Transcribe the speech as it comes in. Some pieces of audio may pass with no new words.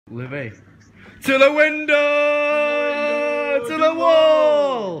Livy. To the window! To the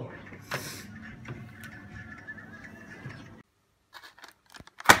wall!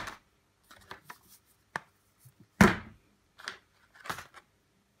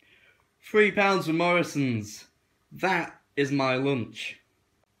 £3 for Morrison's. That is my lunch.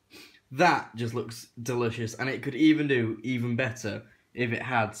 That just looks delicious, and it could even do even better if it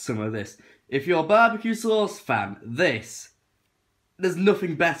had some of this. If you're a barbecue sauce fan, there's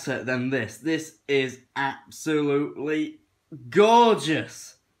nothing better than this. This is absolutely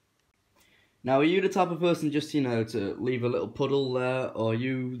gorgeous. Now, are you the type of person just, you know, to leave a little puddle there, or are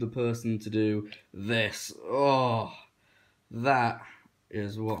you the person to do this? Oh, that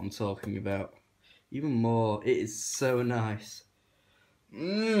is what I'm talking about. Even more, it is so nice.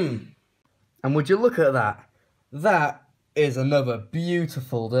 And would you look at that? That is another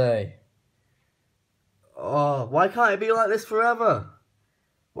beautiful day. Oh, why can't it be like this forever?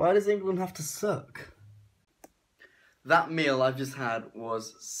 Why does England have to suck? That meal I've just had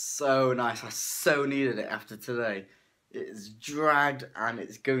was so nice. I so needed it after today. It's dragged and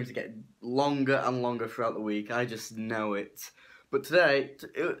it's going to get longer and longer throughout the week. I just know it. But today,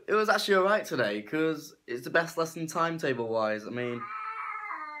 it was actually alright today, because it's the best lesson timetable-wise. I mean,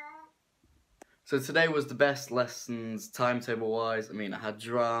 so today was the best lessons timetable-wise. I mean, I had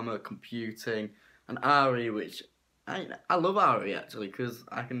drama, computing, and RE, which, I love RE actually, because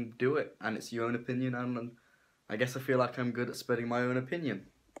I can do it, and it's your own opinion, and I guess I feel like I'm good at spreading my own opinion.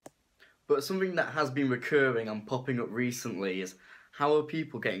 But something that has been recurring and popping up recently is, how are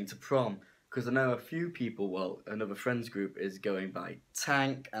people getting to prom? Because I know a few people, well, another friends group is going by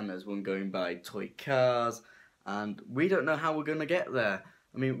tank, and there's one going by toy cars, and we don't know how we're going to get there.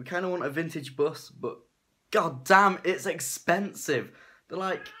 I mean, we kind of want a vintage bus, but god damn, it's expensive. They're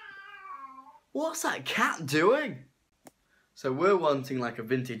like, what's that cat doing? So we're wanting like a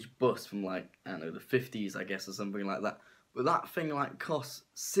vintage bus from like, I don't know, the 50s, I guess, or something like that. But that thing like costs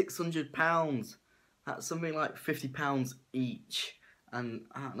 £600. That's something like £50 each. And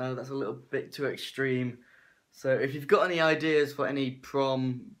I don't know, that's a little bit too extreme. So if you've got any ideas for any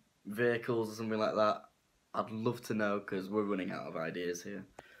prom vehicles or something like that, I'd love to know, because we're running out of ideas here.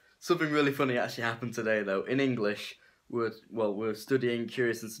 Something really funny actually happened today though. In English, we're studying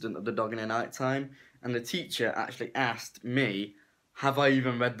Curious Incident of the Dog in the Night Time, and the teacher actually asked me, have I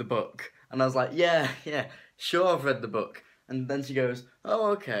even read the book? And I was like, yeah, sure I've read the book. And then she goes,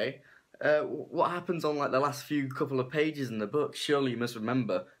 oh, okay. What happens on like the last few couple of pages in the book? Surely you must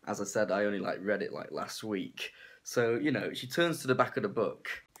remember. As I said, I only like read it like last week. So, you know, she turns to the back of the book.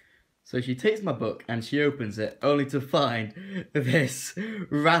 So she takes my book and she opens it, only to find this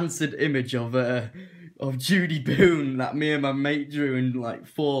rancid image of Judy Boone that me and my mate drew in like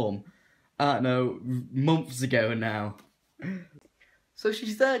form, I don't know, months ago now. So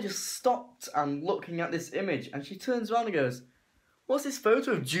she's there just stopped and looking at this image, and she turns around and goes, what's this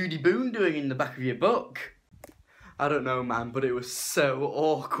photo of Judy Boone doing in the back of your book? I don't know, man, but it was so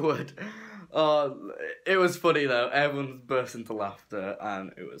awkward. It was funny though. Everyone burst into laughter,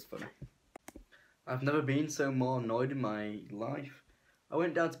 and it was funny. I've never been so more annoyed in my life. I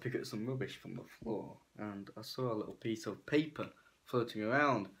went down to pick up some rubbish from the floor, and I saw a little piece of paper floating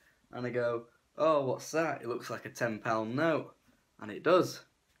around, and I go, oh, what's that? It looks like a £10 note. And it does.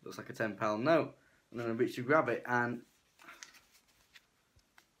 It looks like a £10 note. And then I reach to grab it, and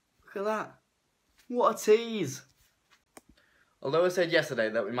look at that. What a tease. Although I said yesterday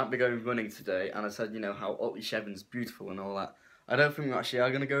that we might be going running today, and I said, you know, how Otley Shevon's beautiful and all that, I don't think we actually are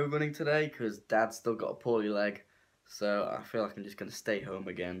going to go running today, because Dad's still got a poorly leg, so I feel like I'm just going to stay home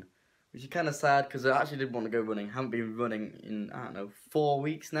again. Which is kind of sad, because I actually did want to go running. I haven't been running in, I don't know, 4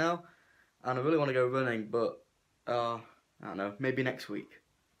 weeks now, and I really want to go running, but, I don't know, maybe next week.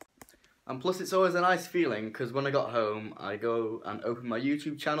 And plus it's always a nice feeling, because when I got home, I go and open my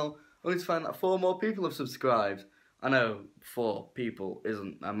YouTube channel, only to find that 4 more people have subscribed. I know 4 people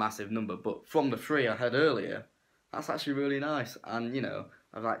isn't a massive number, but from the 3 I had earlier, that's actually really nice. And, you know,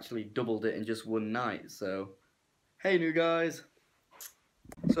 I've actually doubled it in just one night, so hey new guys.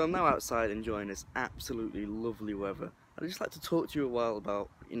 So I'm now outside enjoying this absolutely lovely weather. I'd just like to talk to you a while about,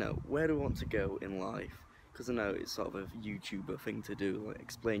 you know, where do I want to go in life? Because I know it's sort of a YouTuber thing to do, like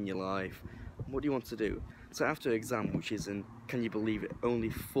explain your life. What do you want to do? So after exam, which is in, can you believe it, only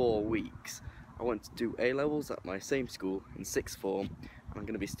 4 weeks, I want to do A-levels at my same school in 6th form, and I'm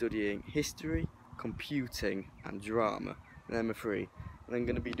going to be studying history, computing and drama in MA3, and I'm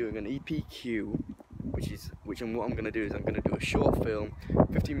going to be doing an EPQ, what I'm going to do is I'm going to do a short film,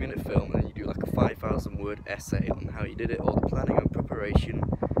 15-minute film, and then you do like a 5,000 word essay on how you did it, all the planning and preparation.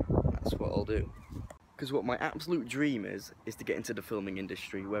 That's what I'll do. Because what my absolute dream is to get into the filming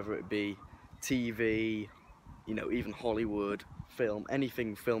industry, whether it be TV, you know, even Hollywood, film,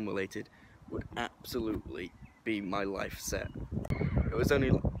 anything film related would absolutely be my life set. It was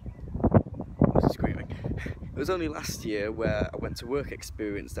only screaming. It was only last year where I went to work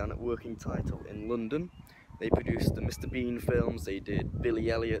experience down at Working Title in London. They produced the Mr. Bean films, they did Billy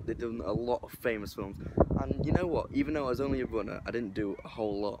Elliot, they've done a lot of famous films. And you know what, even though I was only a runner, I didn't do a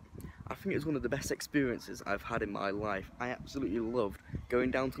whole lot. I think it was one of the best experiences I've had in my life. I absolutely loved going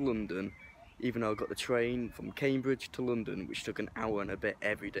down to London, even though I got the train from Cambridge to London, which took an hour and a bit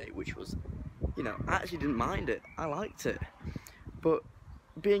every day, which was, you know, I actually didn't mind it, I liked it. But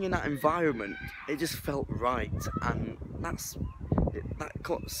being in that environment, it just felt right, and that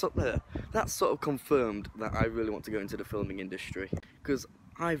sort of confirmed that I really want to go into the filming industry, because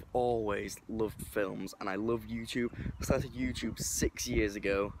I've always loved films and I love YouTube. I started YouTube 6 years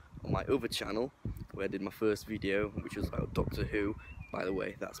ago on my other channel, where I did my first video, which was about Doctor Who. By the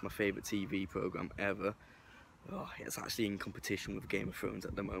way, that's my favourite TV programme ever. Oh, it's actually in competition with Game of Thrones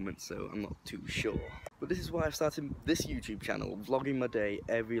at the moment, so I'm not too sure. But this is why I've started this YouTube channel, vlogging my day,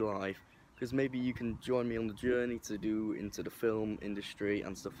 every life, because maybe you can join me on the journey to do into the film industry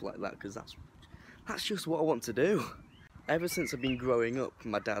and stuff like that, because that's just what I want to do. Ever since I've been growing up,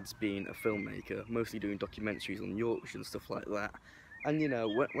 my dad's been a filmmaker, mostly doing documentaries on Yorkshire and stuff like that. And you know,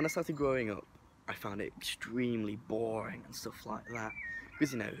 when I started growing up, I found it extremely boring and stuff like that,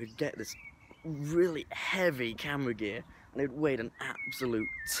 because you know, he'd get this really heavy camera gear and it weighed an absolute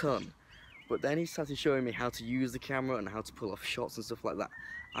ton. But then he started showing me how to use the camera and how to pull off shots and stuff like that,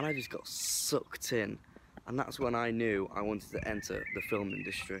 and I just got sucked in, and that's when I knew I wanted to enter the film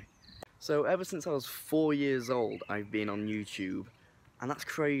industry. So ever since I was 4 years old, I've been on YouTube, and that's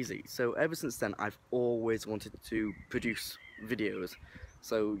crazy. So ever since then, I've always wanted to produce videos.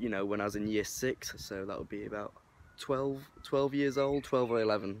 So, you know, when I was in year 6, so that would be about 12 years old, 12 or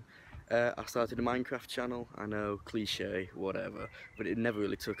 11, I started a Minecraft channel. I know, cliche, whatever, but it never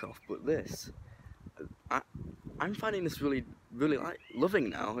really took off. But this, I'm finding this really like loving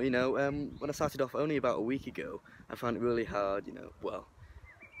now. You know, when I started off only about a week ago, I found it really hard. You know, well,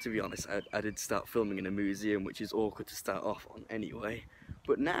 to be honest, I did start filming in a museum, which is awkward to start off on anyway.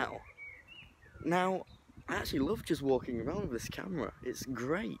 But now I actually love just walking around with this camera. It's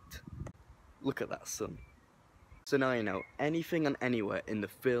great. Look at that sun. So now you know, anything and anywhere in the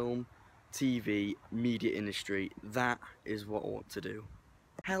film, TV, media industry, that is what I want to do.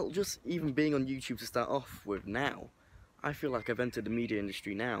 Hell, just even being on YouTube to start off with now, I feel like I've entered the media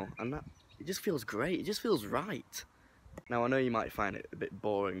industry now, and that, it just feels great, it just feels right. Now I know you might find it a bit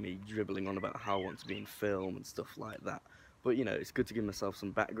boring, me dribbling on about how I want to be in film and stuff like that, but you know, it's good to give myself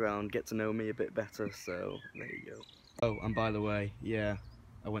some background, get to know me a bit better, so there you go. Oh, and by the way, yeah,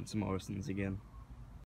 I went to Morrison's again.